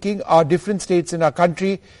 Legally speaking, are different states in our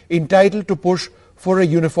country entitled to push for a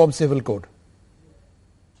uniform civil code?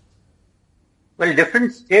 Well,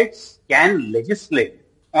 different states can legislate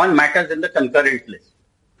on matters in the concurrent list.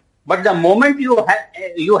 But the moment you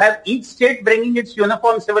have each state bringing its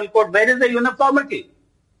uniform civil code, where is the uniformity?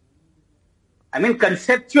 I mean,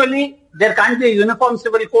 conceptually, there can't be a uniform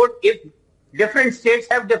civil code if different states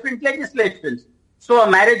have different legislations. So a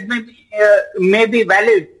marriage may be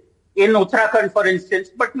valid in Uttarakhand, for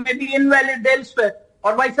instance, but may be invalid elsewhere,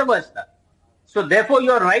 or vice versa. So therefore,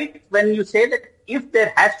 you're right when you say that if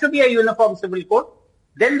there has to be a uniform civil code,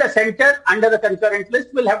 then the center under the concurrent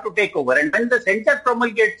list will have to take over. And when the center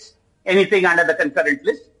promulgates anything under the concurrent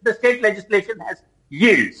list, the state legislation has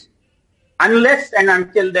yields. Unless and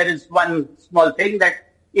until there is one small thing that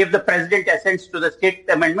if the president assents to the state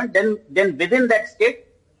amendment, then within that state,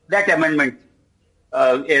 that amendment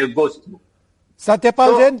goes through.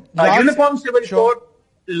 Satyapal Jain, a uniform civil code,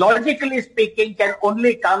 logically speaking, can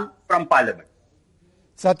only come from Parliament.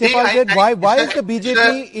 Satyapal Jain, why is the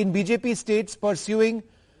BJP in BJP states pursuing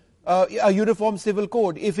a uniform civil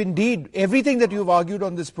code if indeed everything that you've argued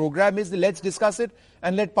on this program is let's discuss it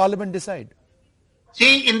and let Parliament decide?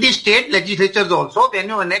 See, in the state legislatures also, when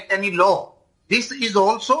you enact any law, this is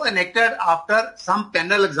also enacted after some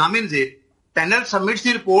panel examines it. Panel submits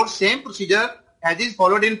the report, same procedure as is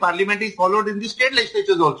followed in Parliament is followed in the state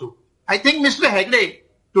legislatures also. I think Mr. Hegde,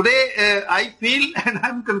 today I feel, and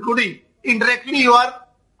I'm concluding, indirectly you are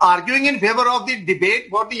arguing in favor of the debate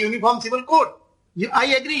for the Uniform Civil Code. I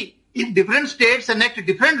agree. If different states enact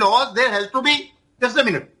different laws, there has to be, just a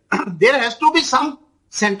minute, there has to be some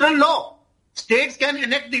central law. States can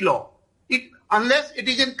enact the law. Unless it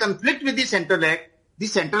is in conflict with the central act, the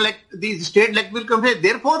state act will conflict.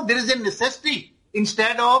 Therefore, there is a necessity,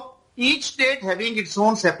 instead of each state having its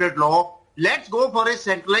own separate law, let's go for a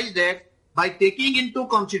centralized act by taking into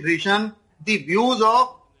consideration the views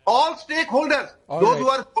of all stakeholders. Those who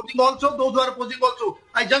are supporting also, those who are opposing also.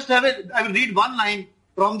 I will read one line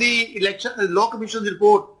from the Law Commission's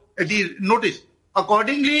report, the notice.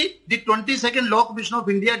 Accordingly, the 22nd Law Commission of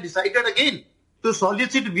India decided again to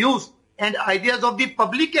solicit views and ideas of the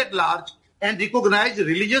public at large and recognize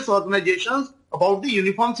religious organizations about the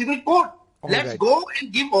Uniform Civil Code. Let's go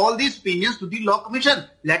and give all these opinions to the Law Commission.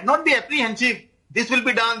 Let not be apprehensive. This will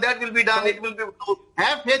be done, that will be done, it will be done.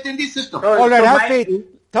 Have faith in the system. All right, have faith.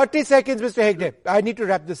 30 seconds, Mr. Hegde. I need to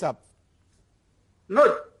wrap this up.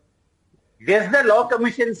 No. Does the Law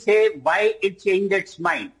Commission say why it changed its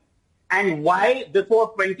mind? And why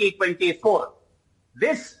before 2024?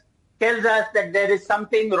 This tells us that there is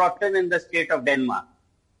something rotten in the state of Denmark.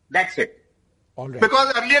 That's it. All right.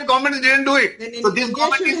 Because earlier governments didn't do it. So this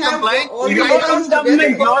government is complying.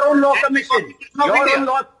 Your own law commission.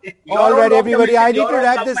 All right, everybody. I need to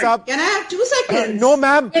wrap this up. Can I have 2 seconds? No,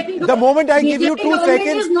 ma'am. The moment I give you 2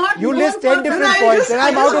 seconds, you list 10 different points, and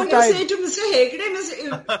I'm out of time. I just want to say to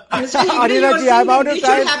Mr. Hegde, Anila ji, I'm out of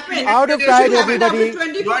time. Out of time, everybody.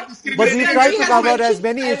 But we try to cover as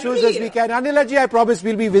many issues as we can. Anila ji, I promise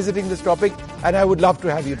we'll be visiting this topic, and I would love to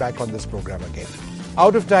have you back on this program again.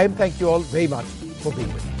 Out of time. Thank you all very much for being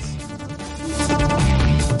with us.